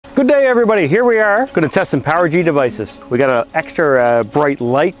Good day everybody, here we are going to test some PowerG devices. We got an extra bright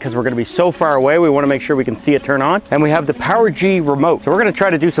light because we're going to be so far away. We want to make sure we can see it turn on. And we have the PowerG remote. So we're going to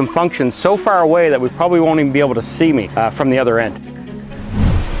try to do some functions so far away that we probably won't even be able to see me from the other end.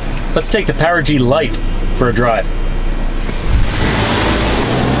 Let's take the PowerG light for a drive.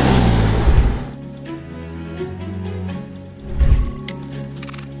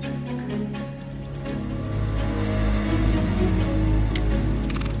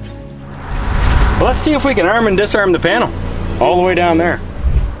 Well, let's see if we can arm and disarm the panel all the way down there.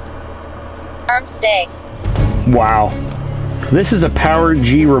 Arm stay. Wow. This is a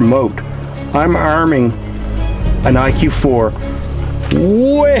PowerG remote. I'm arming an IQ4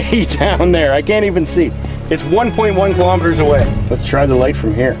 way down there. I can't even see. It's 1.1 kilometers away. Let's try the light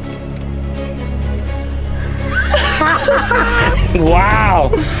from here. Wow.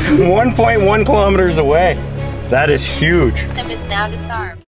 1.1 kilometers away. That is huge. System is now disarmed.